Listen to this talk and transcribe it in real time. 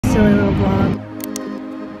silly little vlog.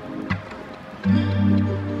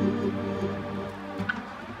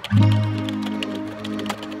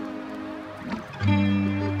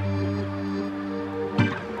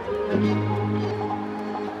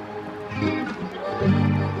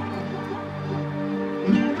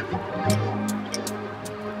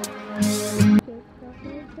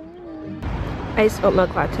 Iced oat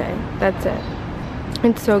milk latte. That's it.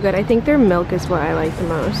 It's so good. I think their milk is what I like the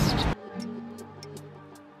most.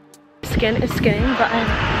 Skin is skinning, but I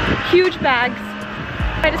have huge bags.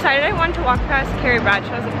 I decided I wanted to walk past Carrie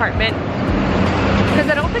Bradshaw's apartment because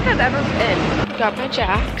I don't think I've ever been. Got my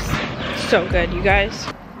Jacks. So good, you guys.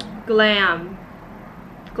 Glam.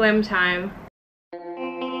 Glam time.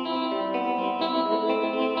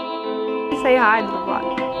 Say hi to the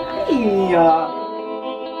vlog. Hey.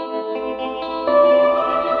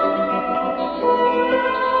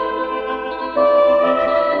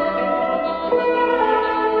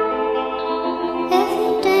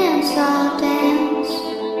 I'll dance,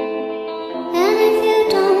 and if you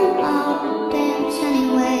don't, I'll dance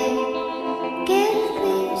anyway. Give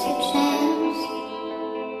peace a chance.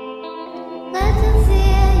 Let them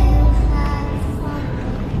fear you have fun.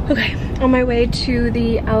 Okay, on my way to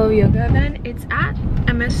the Aloe Yoga event. It's at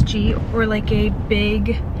MSG, or like a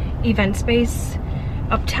big event space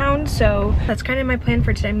uptown, so that's kind of my plan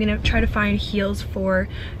for today. I'm gonna try to find heels for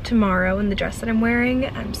tomorrow and the dress that I'm wearing.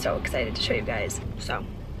 I'm so excited to show you guys.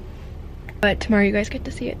 But tomorrow you guys get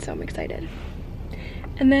to see it, so I'm excited.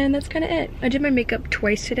 And then that's kind of it. I did my makeup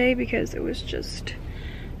twice today because it was just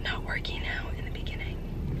not working out in the beginning.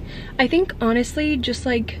 I think honestly, just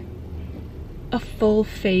like a full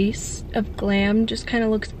face of glam just kind of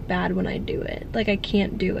looks bad when I do it. Like I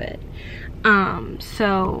can't do it.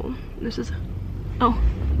 So this is, oh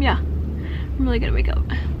yeah, I'm really good at makeup.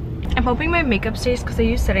 I'm hoping my makeup stays because I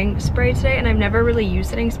used setting spray today and I've never really used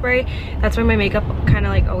setting spray. That's why my makeup kind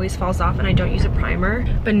of like always falls off and I don't use a primer.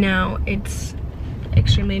 But now it's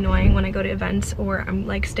extremely annoying when I go to events or I'm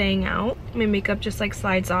like staying out. My makeup just like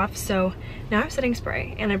slides off. So now I have setting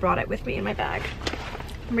spray and I brought it with me in my bag.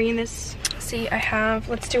 I'm bringing this. See, I have,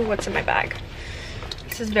 let's do what's in my bag.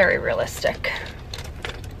 This is very realistic.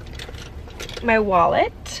 My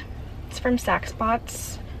wallet. It's from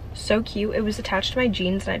Saxbots. So cute. It was attached to my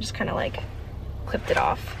jeans and I just kind of like clipped it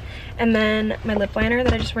off. And then my lip liner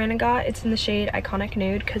that I just ran and got, it's in the shade Iconic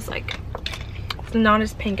Nude because like it's not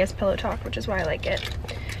as pink as Pillow Talk, which is why I like it.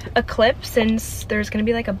 A clip, since there's gonna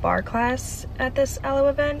be like a bar class at this Aloe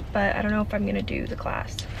event, but I don't know if I'm gonna do the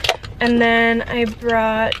class. And then I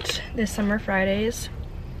brought this Summer Fridays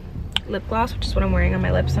lip gloss, which is what I'm wearing on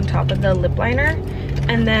my lips on top of the lip liner.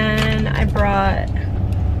 And then I brought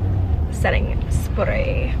setting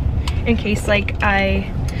spray in case like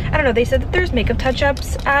I don't know, they said that there's makeup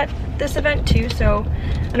touch-ups at this event too, so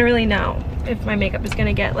I don't really know if my makeup is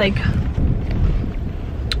gonna get like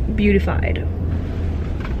beautified.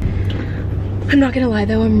 I'm not gonna lie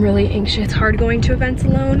though, I'm really anxious. It's hard going to events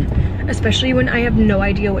alone, especially when I have no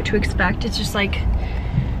idea what to expect. It's just like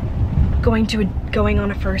going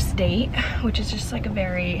on a first date, which is just like a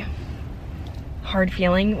very hard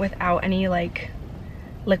feeling without any like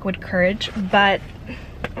liquid courage. But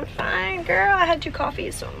I'm fine, girl. I had 2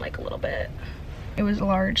 coffees, so I'm like a little bit, it was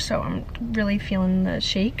large, so I'm really feeling the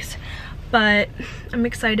shakes. But I'm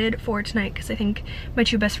excited for tonight because I think my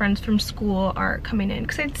 2 best friends from school are coming in.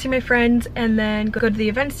 Excited to see my friends and then go to the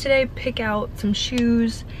events today, pick out some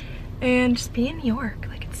shoes, and just be in New York.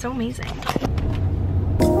 Like, it's so amazing.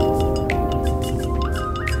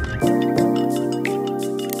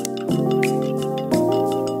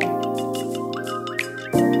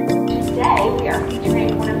 Today we are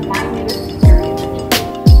featuring one of my newest series.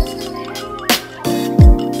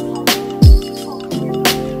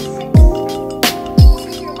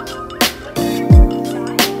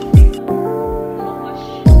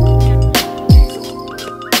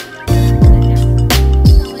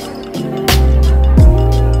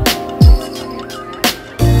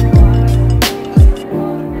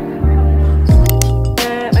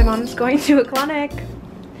 My mom's going to a clinic.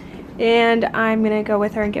 And I'm gonna go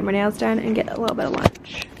with her and get my nails done and get a little bit of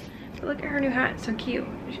lunch. But look at her new hat, so cute.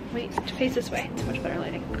 Wait, face this way, it's much better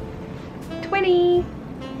lighting. 20!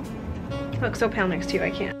 I look so pale next to you, I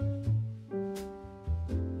can't.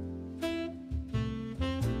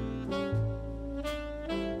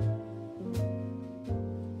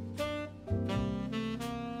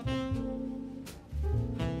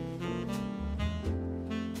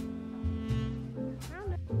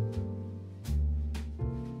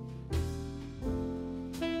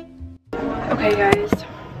 Okay guys,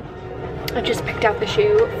 I just picked out the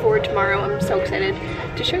shoe for tomorrow. I'm so excited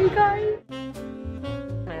to show you guys.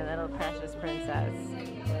 princess.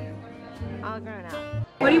 All grown up.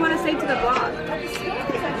 What do you want to say to the vlog?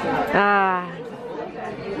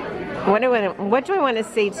 What do I want to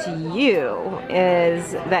say to you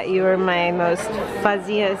is that you are my most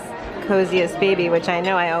fuzziest, coziest baby, which I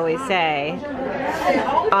know I always say,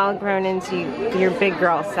 all grown into your big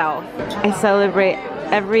girl self. I celebrate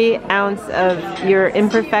every ounce of your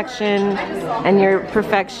imperfection and your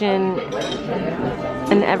perfection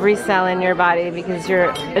in every cell in your body because you're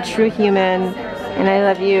a true human and I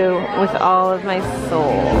love you with all of my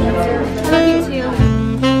soul. Love you too.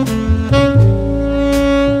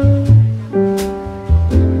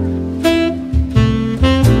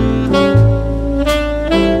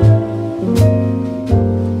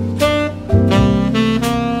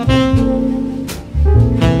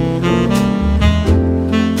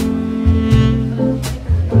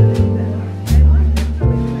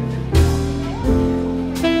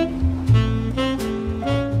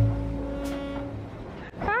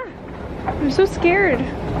 I'm so scared.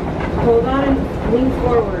 Hold on and lean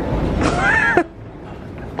forward.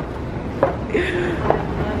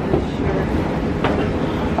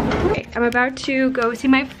 Okay, I'm about to go see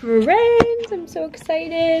my friends. I'm so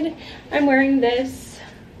excited. I'm wearing this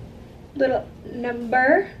little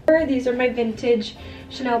number. These are my vintage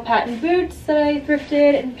Chanel patent boots that I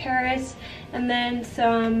thrifted in Paris. And then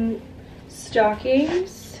some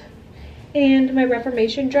stockings. And my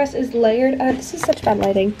Reformation dress is layered. This is such bad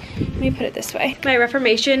lighting. Let me put it this way. My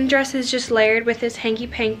Reformation dress is just layered with this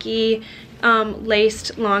hanky-panky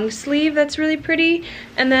laced long sleeve that's really pretty.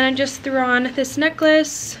 And then I just threw on this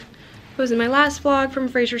necklace. It was in my last vlog from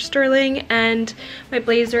Fraser Sterling. And my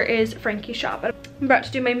blazer is Frankie Shop. I'm about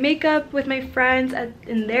to do my makeup with my friends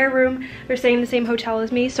in their room. They're staying in the same hotel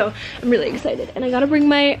as me, so I'm really excited. And I gotta bring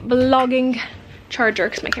my vlogging charger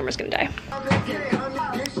because my camera's gonna die.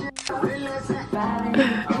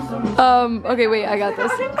 Okay, wait, I got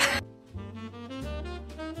this.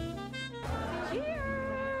 Cheers!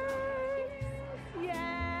 Yay!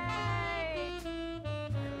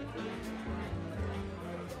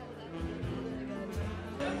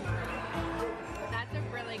 That's a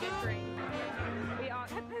really good drink. We all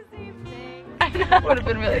got the same thing. I know. Would have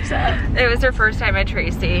been really sad. It was their first time at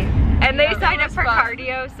Tracy. And they signed up for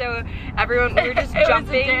cardio, so everyone, we were just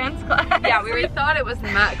jumping. It was a dance class. Yeah, we thought it was a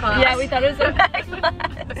mat class. Yeah, we thought it was a mat class.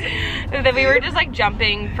 And then we were just like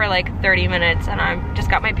jumping for like 30 minutes, and I just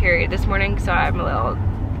got my period this morning, so I'm a little...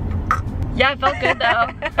 Yeah, it felt good though.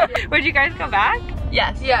 Would you guys go back?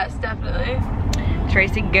 Yes. Yes, definitely.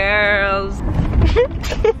 Tracy girls.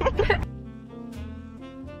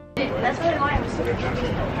 That's really why I'm sort of jumping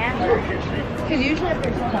in the camera. Because usually if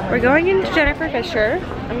there's someone... We're going into Jennifer Fisher.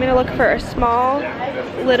 I'm gonna look for a small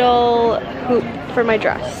little hoop for my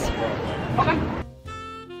dress. Okay.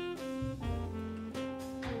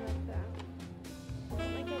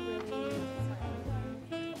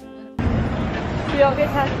 You all get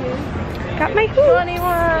tattoos? Got my hoop.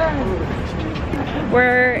 21.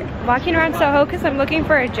 We're walking around Soho because I'm looking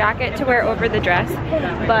for a jacket to wear over the dress,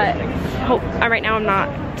 but right now I'm not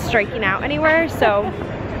striking out anywhere, so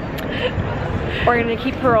we're gonna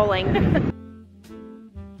keep rolling.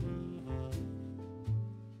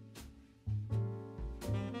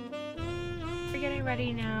 We're getting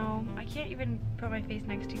ready now. I can't even put my face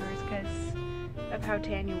next to yours because of how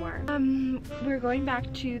tan you are. We're going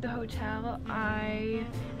back to the hotel. I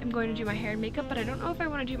am going to do my hair and makeup, but I don't know if I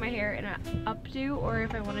want to do my hair in an updo or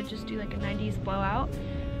if I want to just do like a 90s blowout.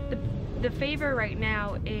 The favor right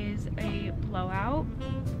now is a blowout,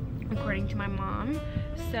 according to my mom.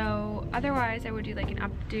 So otherwise I would do like an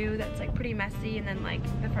updo that's like pretty messy, and then like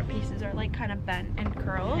the front pieces are like kind of bent and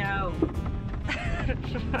curled. No.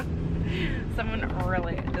 Someone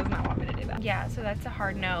really does not want me to do that. Yeah, so that's a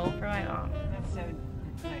hard no for my mom. That's so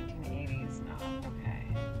 1980s. Oh, okay.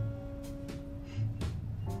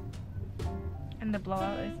 And the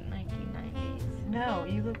blowout is 1990s. No,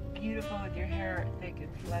 you look beautiful with your hair thick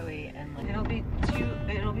and flowy, and like it'll be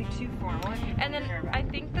too formal. And then I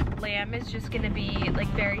think the glam is just gonna be like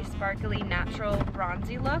very sparkly, natural,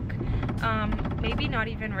 bronzy look. Maybe not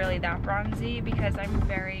even really that bronzy because I'm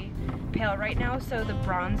very pale right now, so the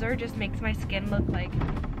bronzer just makes my skin look like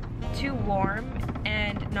too warm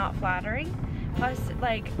and not flattering. Plus,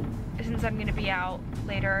 like, since I'm gonna be out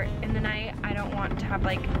later in the night, I don't want to have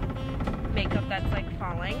like makeup that's like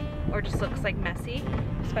falling or just looks like messy,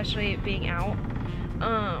 especially being out.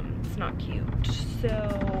 It's not cute.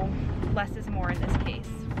 So less is more in this case.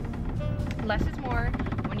 Less is more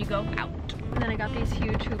when you go out. And then I got these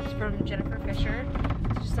huge hoops from Jennifer Fisher.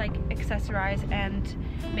 just like accessorize and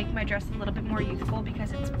make my dress a little bit more youthful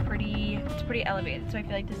because it's pretty elevated. So I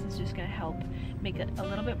feel like this is just gonna help make it a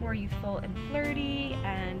little bit more youthful and flirty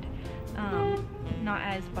and not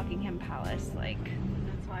as Buckingham Palace like.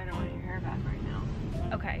 That's why I don't want your hair back right now.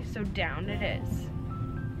 Okay, so down it is.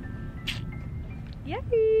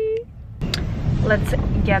 Yay! Let's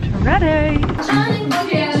get ready.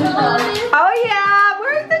 Oh yeah,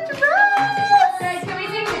 where's the dress?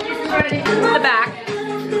 The back.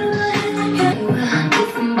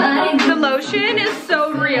 The lotion is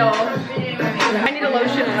so real. I need a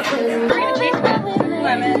lotion up. We're gonna chase it.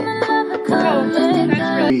 Lemon. Oh,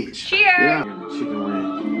 that's really. Cheers! Yeah. Chicken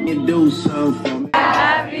wing. You do something.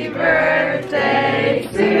 Happy birthday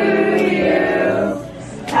to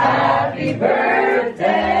you. Happy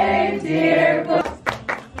birthday, dear.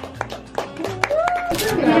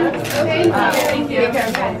 Thank you.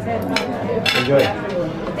 Enjoy.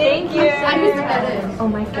 Thank you. Oh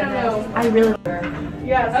my goodness. I really.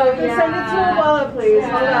 Yeah, so just send it to a wallet, please.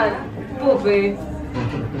 Hold on. Poopy.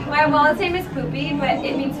 My wallet's name is Poopy, but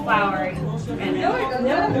it means flower. No,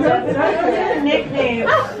 that's not a nickname.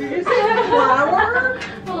 Did you say flower?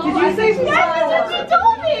 Did you say flower? That's what you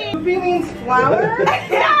told me. Poopy means flower?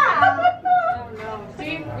 Yeah.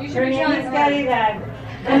 Her name is Scotty Dad.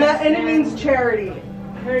 And it means charity.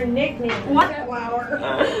 Her nickname. What? Flower.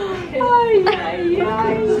 What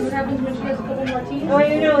happens when she gets a couple more teeth? Oh,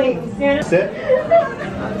 you know, stand Sit.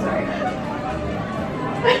 I'm sorry.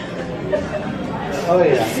 Oh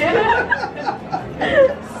yeah.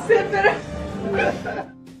 Sip it.